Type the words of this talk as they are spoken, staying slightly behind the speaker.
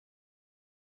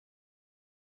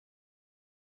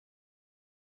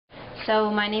So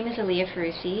my name is Ilia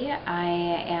Ferrusi.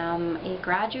 I am a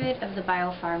graduate of the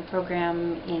Bio-Pharm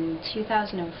program in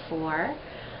 2004.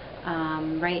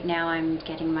 Right now I'm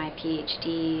getting my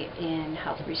Ph.D. in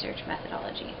Heath Research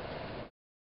Methodology.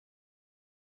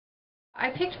 I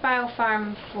picked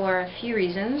Bio-Pharm for a few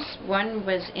reasons. One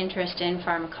was interest in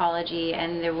pharmacology,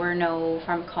 and there were no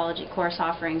pharmacology course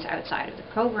offerings outside of the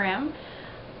program.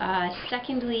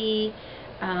 Secondly,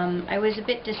 I was a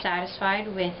bit dissatisfied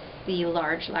with the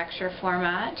large lecture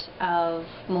format of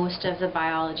most of the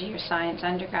biology or science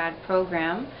undergrad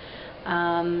program.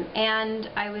 And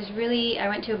I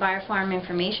went to a Bio-Pharm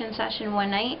information session one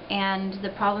night, and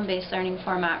the problem-based learning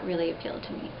format really appealed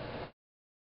to me.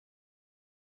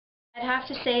 I'd have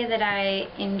to say that I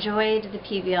enjoyed the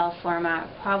PBL format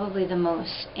probably the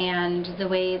most, and the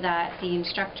way that the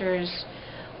instructors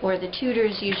or the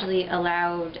tutors usually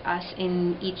allowed us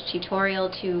in each tutorial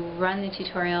to run the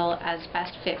tutorial as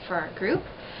best fit for our group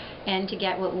and to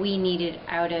get what we needed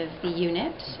out of the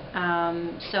unit.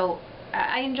 So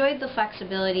I enjoyed the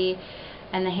flexibility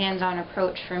and the hands-on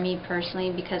approach for me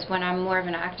personally, because when I'm more of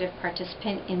an active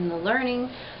participant in the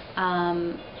learning,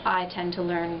 I tend to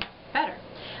learn better.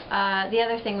 The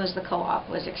other thing was the co-op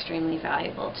was extremely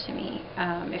valuable to me.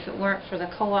 If it weren't for the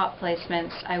co-op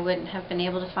placements, I wouldn't have been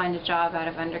able to find a job out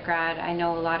of undergrad. I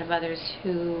know a lot of others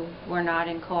who were not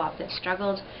in co-op that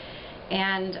struggled,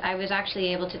 and I was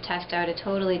actually able to test out a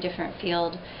totally different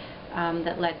field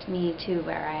that led me to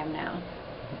where I am now.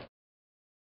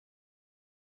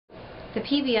 The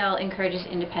PBL encourages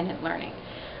independent learning.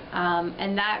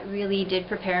 And that really did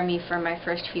prepare me for my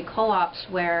first few co-ops,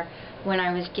 where when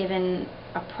I was given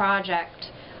a project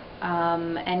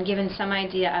and given some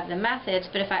idea of the methods,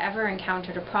 but if I ever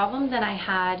encountered a problem, then I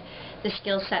had the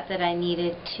skill set that I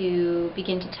needed to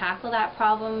begin to tackle that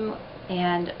problem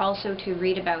and also to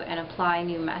read about and apply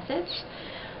new methods.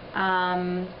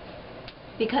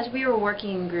 Because we were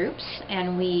working in groups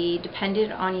and we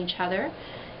depended on each other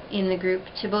in the group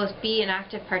to both be an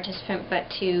active participant but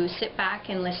to sit back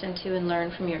and listen to and learn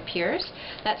from your peers.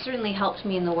 That certainly helped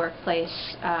me in the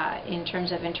workplace in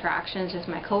terms of interactions with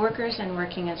my coworkers and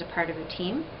working as a part of a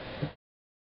team.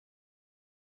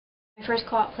 My first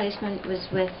co-op placement was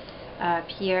with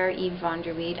Pierre-Yves van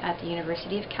der Weide at the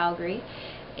University of Calgary,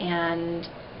 and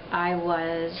I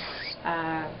was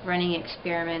running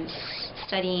experiments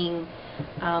studying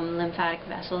lymphatic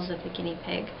vessels of the guinea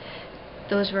pig.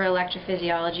 Those were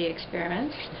electrophysiology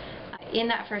experiments. In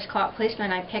that first co-op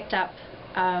placement, I picked up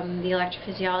the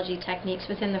electrophysiology techniques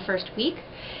within the first week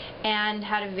and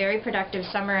had a very productive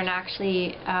summer, and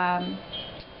actually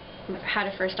had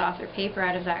a first author paper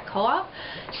out of that co-op.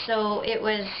 So it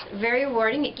was very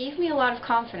rewarding. It gave me a lot of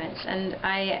confidence, and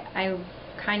I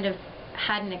kind of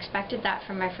hadn't expected that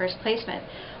from my first placement.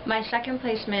 My second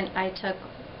placement I took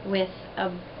with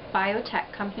a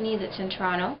biotech company that's in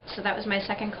Toronto, so that was my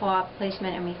second co-op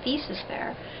placement and my thesis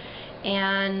there.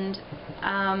 And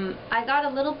I got a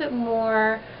little bit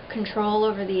more control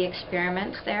over the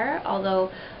experiments there,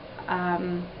 although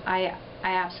I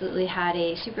absolutely had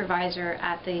a supervisor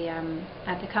at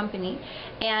the company,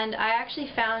 and I actually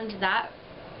found that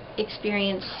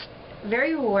experience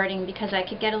very rewarding because I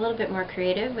could get a little bit more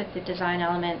creative with the design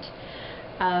element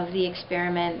of the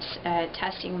experiments,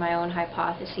 testing my own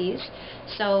hypotheses.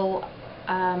 So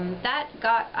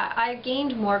I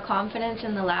gained more confidence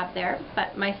in the lab there.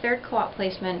 But my third co-op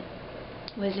placement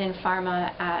was in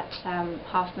pharma at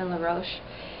Hoffmann La Roche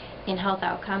in health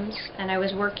outcomes, and I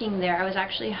was working there. I was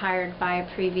actually hired by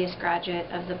a previous graduate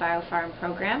of the Bio-Pharm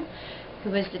program who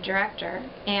was the director,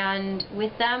 and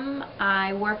with them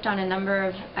I worked on a number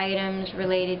of items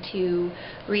related to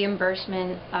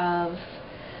reimbursement of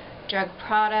drug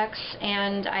products,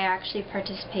 and I actually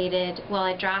participated, well,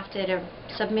 I drafted a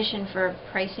submission for a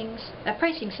pricing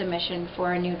submission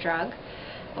for a new drug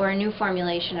or a new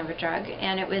formulation of a drug,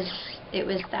 and it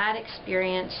was that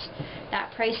experience,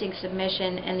 that pricing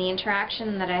submission, and the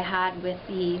interaction that I had with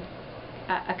a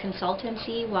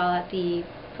consultancy while at the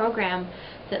program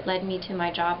that led me to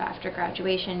my job after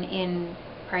graduation in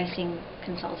pricing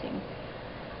consulting.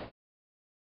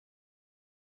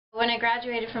 When I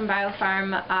graduated from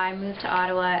Bio-Pharm, I moved to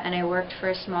Ottawa and I worked for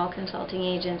a small consulting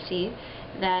agency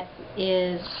that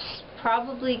is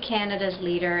probably Canada's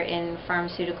leader in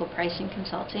pharmaceutical pricing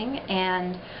consulting,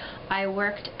 and I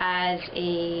worked as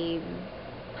a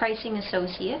pricing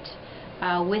associate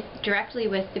directly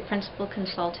with the principal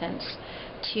consultants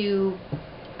to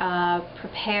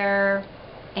prepare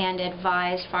and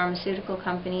advise pharmaceutical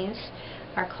companies,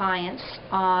 our clients,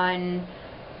 on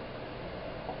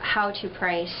how to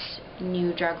price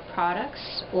new drug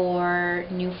products or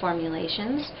new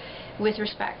formulations with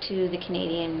respect to the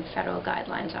Canadian federal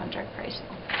guidelines on drug pricing.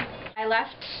 I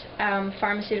left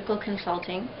pharmaceutical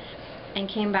consulting and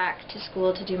came back to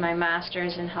school to do my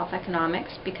master's in health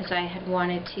economics because I had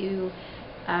wanted to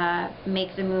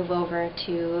make the move over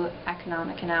to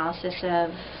economic analysis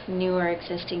of newer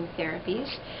existing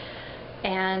therapies.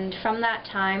 And from that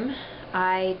time,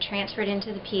 I transferred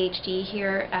into the Ph.D.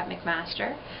 here at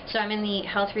McMaster. So I'm in the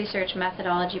Heath Research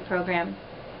Methodology program,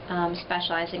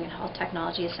 specializing in health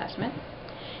technology assessment.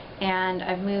 And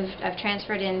I've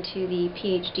transferred into the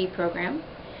Ph.D. program,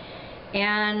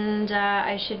 and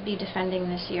I should be defending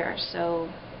this year. So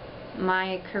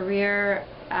my career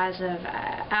as of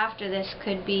after this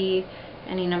could be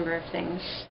any number of things.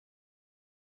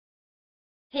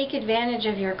 Take advantage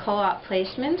of your co-op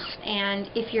placements, and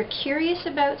if you're curious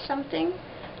about something,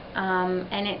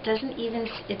 and it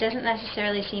doesn't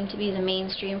necessarily seem to be the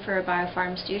mainstream for a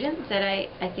biopharm student, that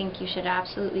I think you should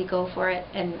absolutely go for it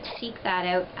and seek that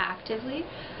out actively,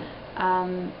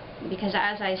 because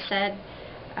as I said,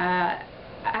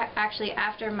 actually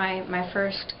after my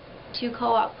first 2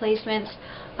 co-op placements,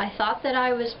 I thought that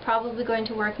I was probably going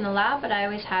to work in the lab, but I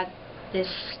always had this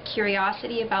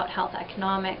curiosity about health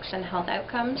economics and health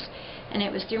outcomes, and it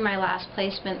was through my last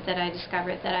placement that I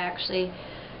discovered that I actually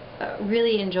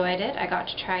really enjoyed it. I got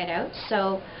to try it out.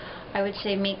 So I would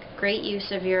say make great use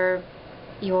of your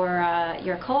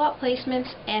co-op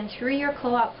placements, and through your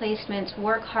co-op placements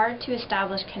work hard to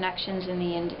establish connections in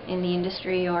the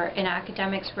industry or in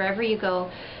academics, wherever you go.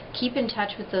 Keep in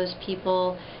touch with those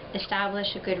people,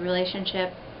 establish a good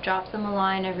relationship, drop them a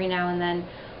line every now and then,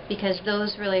 because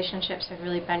those relationships have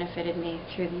really benefited me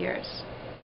through the years.